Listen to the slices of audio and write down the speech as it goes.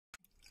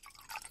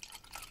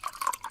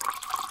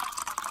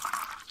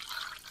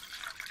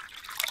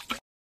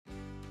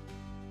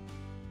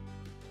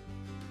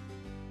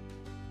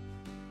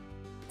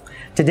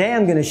Today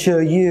I'm going to show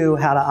you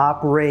how to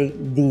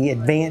operate the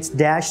advanced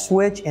dash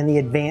switch and the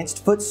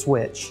advanced foot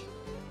switch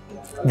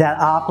that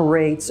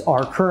operates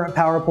our current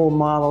power pole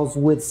models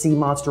with Sea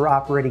Monster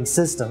operating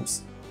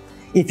systems.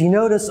 If you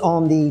notice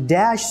on the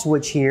dash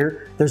switch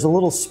here, there's a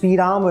little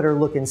speedometer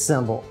looking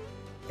symbol.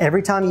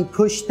 Every time you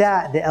push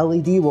that, the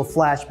LED will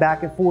flash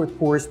back and forth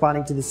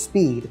corresponding to the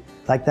speed.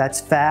 Like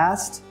that's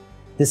fast,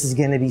 this is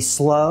going to be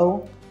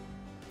slow,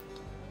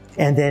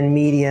 and then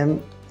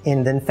medium,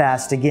 and then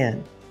fast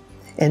again.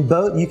 And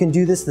both, you can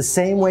do this the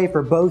same way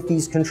for both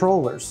these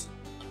controllers.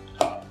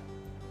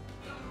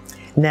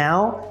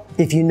 Now,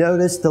 if you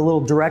notice the little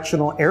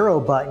directional arrow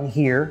button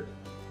here,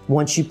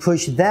 once you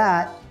push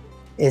that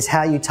is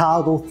how you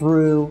toggle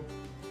through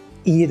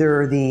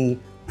either the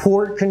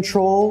port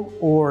control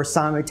or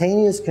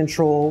simultaneous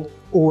control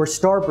or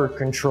starboard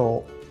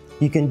control.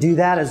 You can do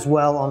that as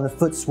well on the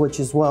foot switch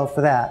as well for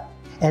that.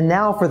 And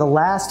now for the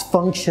last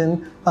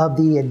function of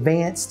the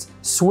advanced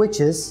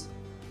switches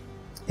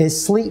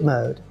is sleep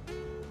mode.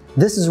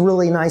 This is a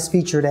really nice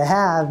feature to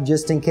have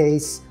just in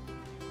case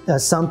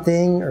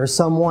something or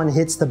someone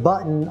hits the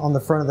button on the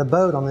front of the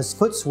boat on this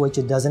foot switch,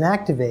 it doesn't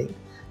activate.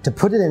 To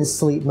put it in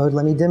sleep mode,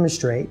 let me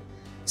demonstrate.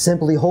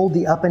 Simply hold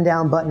the up and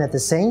down button at the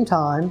same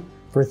time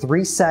for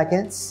 3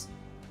 seconds.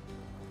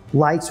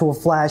 Lights will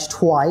flash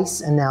twice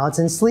and now it's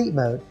in sleep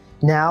mode.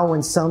 Now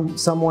when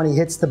someone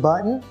hits the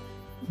button,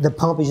 the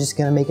pump is just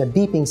going to make a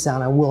beeping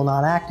sound and will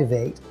not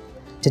activate.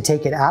 To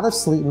take it out of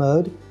sleep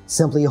mode,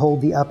 simply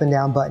hold the up and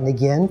down button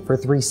again for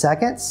 3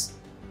 seconds.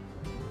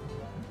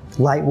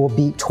 Light will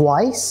beep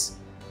twice.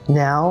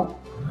 Now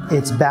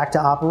it's back to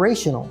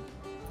operational.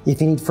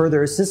 If you need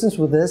further assistance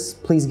with this,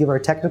 please give our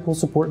technical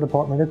support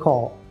department a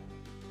call.